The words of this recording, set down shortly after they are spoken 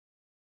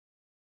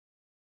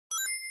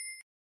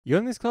Yo,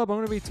 in this club, I'm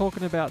going to be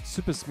talking about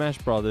Super Smash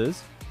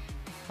Brothers.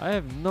 I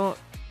have not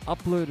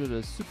uploaded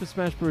a Super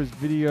Smash Bros.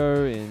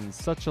 Video in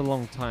such a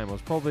long time. It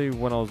was probably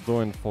when I was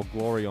doing For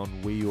Glory on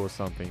Wii or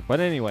something. But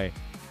anyway,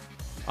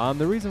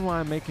 the reason why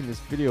I'm making this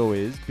video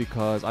is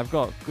because I've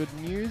got good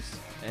news,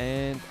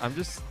 and I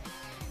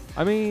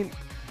want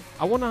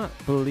to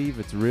believe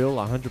it's real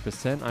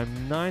 100%. I'm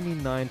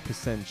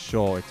 99%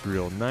 sure it's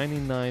real,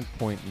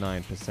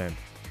 99.9%.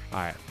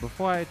 Alright,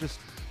 before I just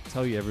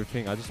tell you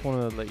everything, I just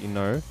want to let you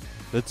know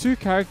the two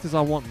characters I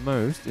want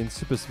most in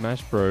Super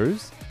Smash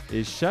Bros.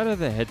 Is Shadow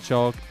the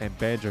Hedgehog and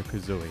Banjo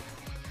Kazooie.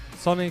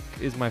 Sonic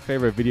is my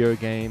favorite video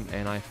game,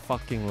 and I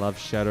fucking love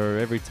Shadow.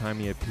 Every time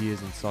he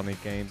appears in Sonic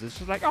games, it's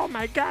just like, oh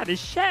my god,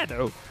 it's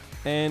Shadow!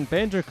 And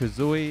Banjo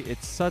Kazooie,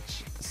 it's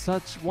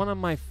such one of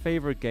my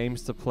favorite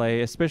games to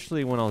play,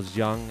 especially when I was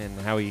young and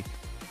how he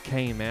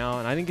came out.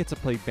 And I didn't get to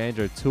play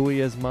Banjo Tooie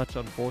as much,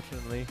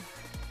 unfortunately.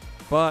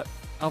 But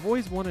I've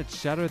always wanted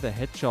Shadow the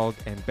Hedgehog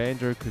and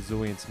Banjo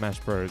Kazooie in Smash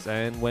Bros.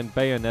 And when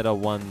Bayonetta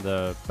won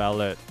the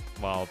ballot,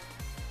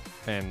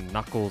 and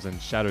Knuckles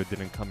and Shadow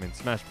didn't come in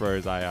Smash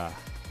Bros, I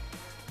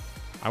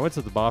went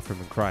to the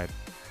bathroom and cried.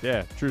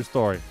 Yeah, true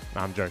story.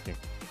 Nah, I'm joking.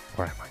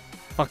 Where am I?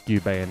 Fuck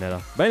you,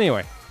 Bayonetta. But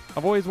anyway,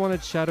 I've always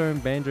wanted Shadow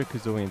and Banjo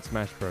Kazooie in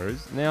Smash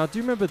Bros. Now, do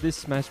you remember this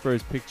Smash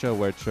Bros picture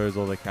where it shows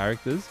all the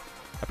characters?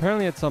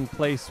 Apparently at some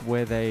place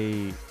where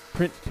they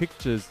print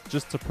pictures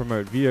just to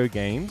promote video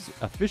games,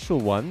 official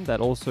one that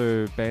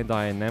also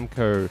Bandai and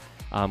Namco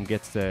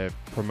gets their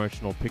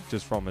promotional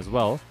pictures from as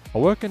well. A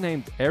worker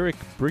named Eric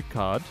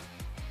Brickard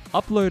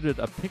uploaded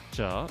a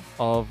picture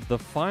of the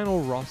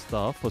final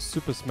roster for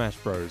Super Smash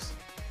Bros.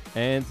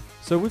 And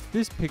so with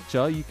this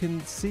picture, you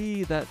can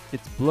see that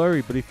it's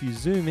blurry, but if you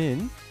zoom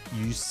in,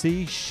 you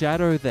see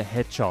Shadow the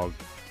Hedgehog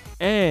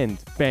and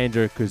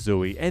Banjo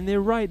Kazooie, and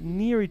they're right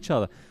near each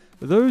other.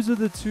 Those are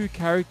the two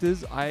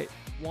characters I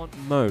want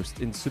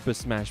most in Super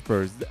Smash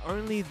Bros.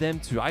 Only them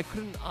two. I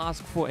couldn't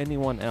ask for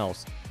anyone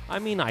else. I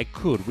mean, I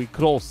could. We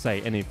could all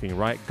say anything,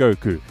 right?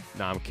 Goku.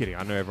 Nah, I'm kidding.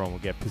 I know everyone will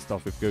get pissed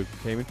off if Goku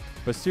came in.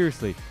 But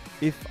seriously,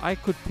 if I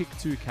could pick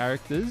two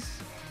characters,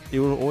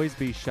 it would always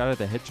be Shadow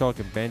the Hedgehog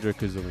and Banjo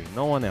Kazooie.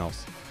 No one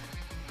else.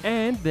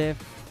 And they're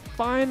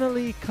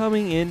finally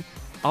coming in.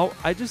 I'm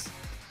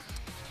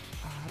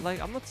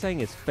not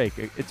saying it's fake.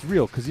 It's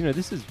real, because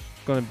this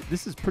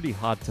is pretty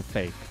hard to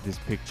fake, this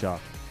picture.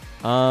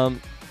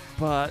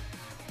 But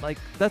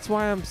that's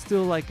why I'm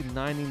still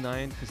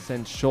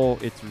 99% sure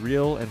it's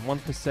real, and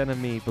 1% of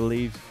me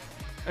believes.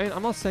 I mean,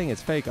 I'm not saying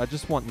it's fake. I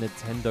just want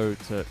Nintendo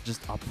to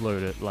just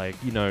upload it,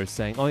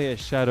 saying, "Oh yeah,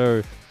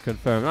 Shadow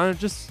confirmed." I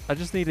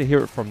just need to hear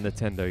it from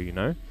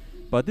Nintendo,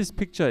 But this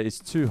picture is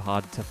too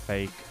hard to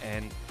fake,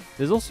 and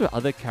there's also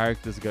other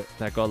characters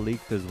that got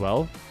leaked as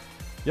well.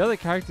 The other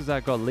characters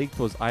that got leaked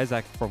was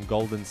Isaac from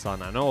Golden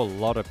Sun. I know a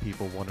lot of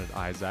people wanted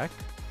Isaac.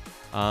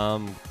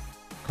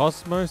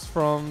 Cosmos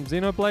from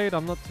Xenoblade.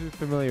 I'm not too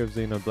familiar with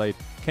Xenoblade.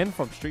 Ken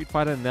from Street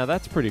Fighter. Now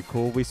that's pretty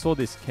cool. We saw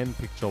this Ken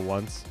picture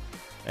once,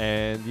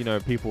 and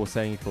people were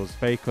saying if it was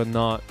fake or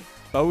not,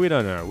 but we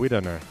don't know.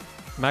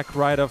 Mac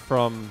Ryder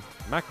from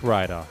Mac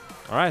Ryder.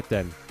 All right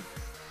then.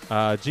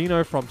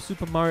 Gino from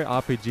Super Mario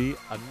RPG,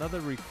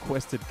 another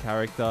requested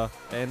character,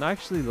 and I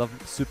actually love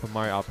Super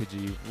Mario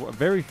RPG. A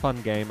very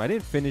fun game. I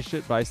didn't finish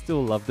it, but I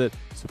still loved it.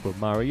 Super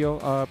Mario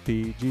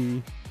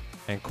RPG.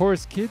 And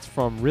Chorus Kids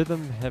from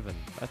Rhythm Heaven.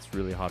 That's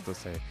really hard to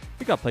say. I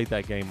think I played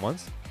that game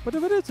once. I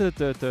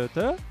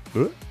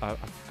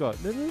forgot.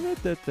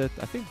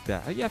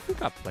 I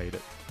think I played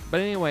it. But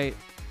anyway,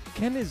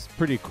 Ken is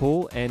pretty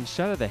cool, and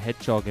Shadow the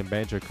Hedgehog and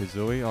Banjo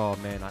Kazooie. Oh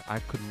man, I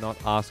could not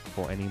ask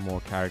for any more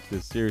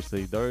characters.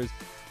 Seriously, those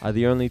are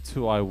the only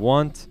two I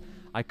want.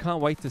 I can't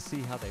wait to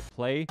see how they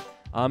play.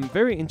 I'm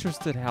very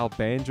interested how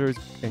Banjo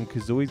and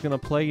Kazooie's gonna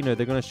play. They're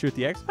gonna shoot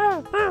the X,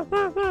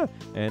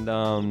 and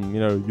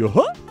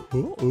yo-huh.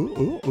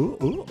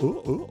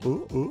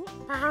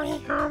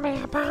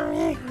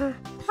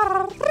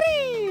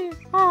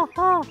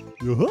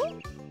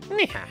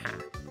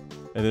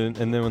 And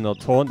then when they'll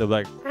taunt, they're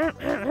like,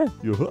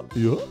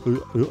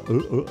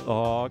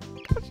 oh, I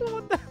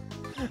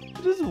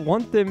just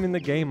want them in the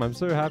game. I'm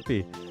so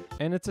happy.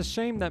 And it's a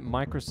shame that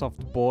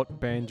Microsoft bought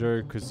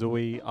Banjo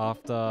Kazooie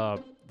after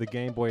the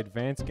Game Boy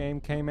Advance game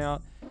came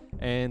out,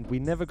 and we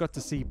never got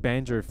to see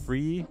Banjo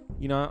free.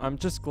 I'm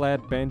just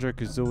glad Banjo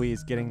Kazooie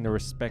is getting the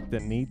respect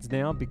it needs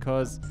now,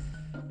 because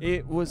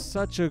it was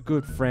such a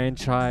good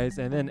franchise,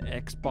 and then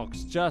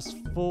Xbox just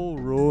full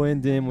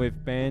ruined him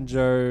with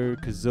Banjo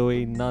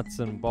Kazooie nuts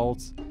and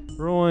bolts.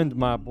 Ruined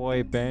my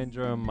boy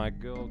Banjo and my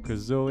girl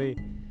Kazooie.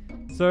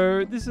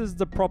 So this is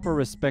the proper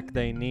respect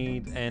they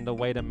need, and a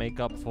way to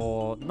make up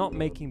for not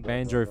making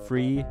Banjo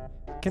free.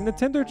 Can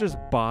Nintendo just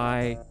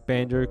buy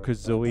Banjo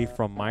Kazooie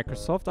from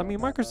Microsoft? I mean,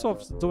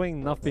 Microsoft's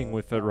doing nothing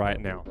with it right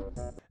now.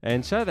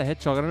 And Shadow the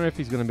Hedgehog, I don't know if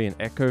he's going to be an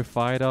Echo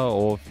Fighter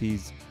or if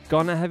he's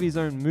gonna have his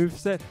own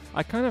moveset.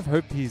 I kind of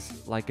hope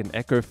he's like an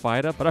Echo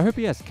Fighter, but I hope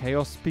he has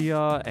Chaos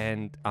Spear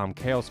and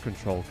Chaos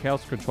Control.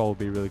 Chaos Control would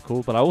be really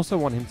cool, but I also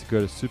want him to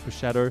go to Super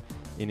Shadow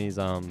in his,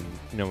 in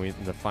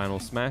the final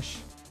Smash.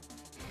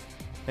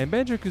 And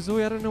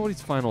Banjo-Kazooie, I don't know what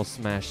his final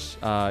smash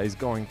is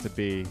going to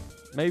be.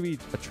 Maybe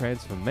a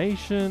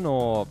transformation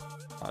or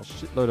a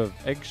shitload of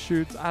egg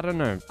shoots. I don't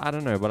know,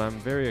 but I'm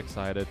very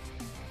excited.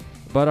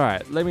 But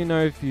alright, let me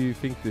know if you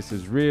think this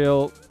is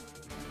real.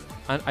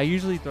 I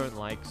usually don't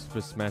like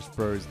Super Smash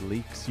Bros.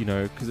 Leaks, you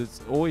know, because it's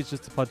always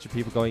just a bunch of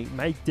people going,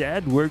 my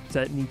dad works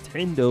at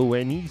Nintendo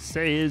and he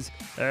says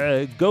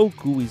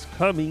Goku is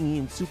coming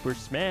in Super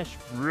Smash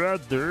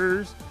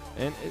Brothers.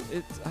 And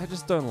I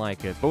just don't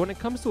like it. But when it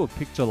comes to a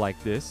picture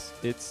like this,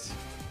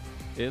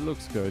 it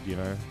looks good, you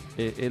know.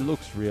 It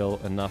looks real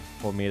enough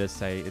for me to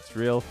say it's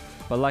real.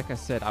 But like I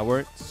said, I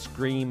won't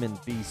scream and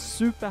be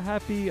super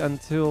happy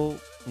until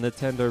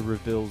Nintendo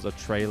reveals a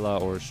trailer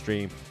or a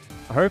stream.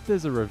 I hope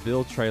there's a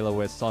reveal trailer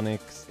where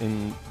Sonic's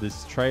in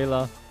this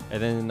trailer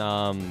and then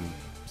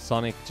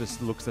Sonic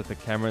just looks at the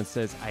camera and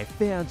says, I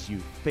found you,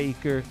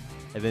 faker.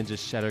 And then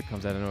just Shadow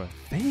comes out of nowhere.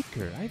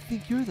 Faker? I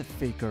think you're the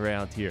fake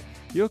around here.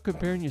 You're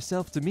comparing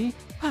yourself to me?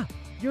 Ha!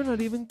 You're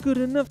not even good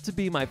enough to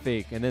be my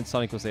fake. And then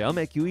Sonic will say, I'll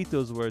make you eat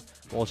those words,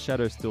 while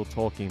Shadow's still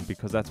talking,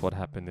 because that's what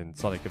happened in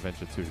Sonic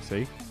Adventure 2,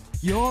 see?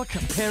 You're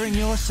comparing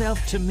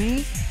yourself to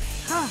me?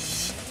 Ha!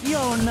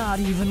 You're not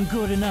even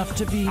good enough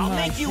to be my I'll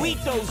make you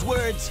eat those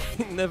words!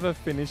 Never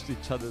finished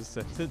each other's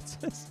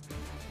sentences.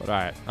 But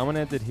alright, I'm gonna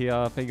end it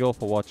here. Thank you all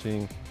for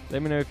watching.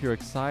 Let me know if you're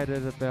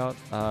excited about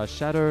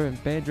Shadow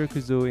and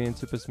Banjo-Kazooie in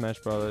Super Smash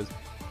Bros.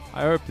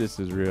 I hope this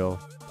is real.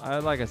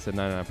 Like I said,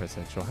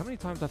 99% sure. How many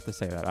times do I have to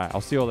say that? Alright,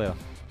 I'll see you all later.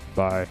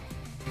 Bye.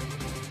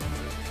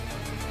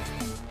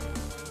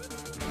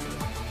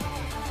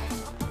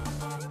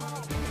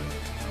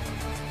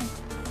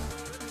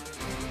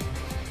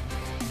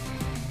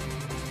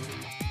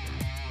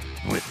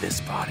 With this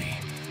body,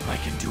 I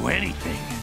can do anything.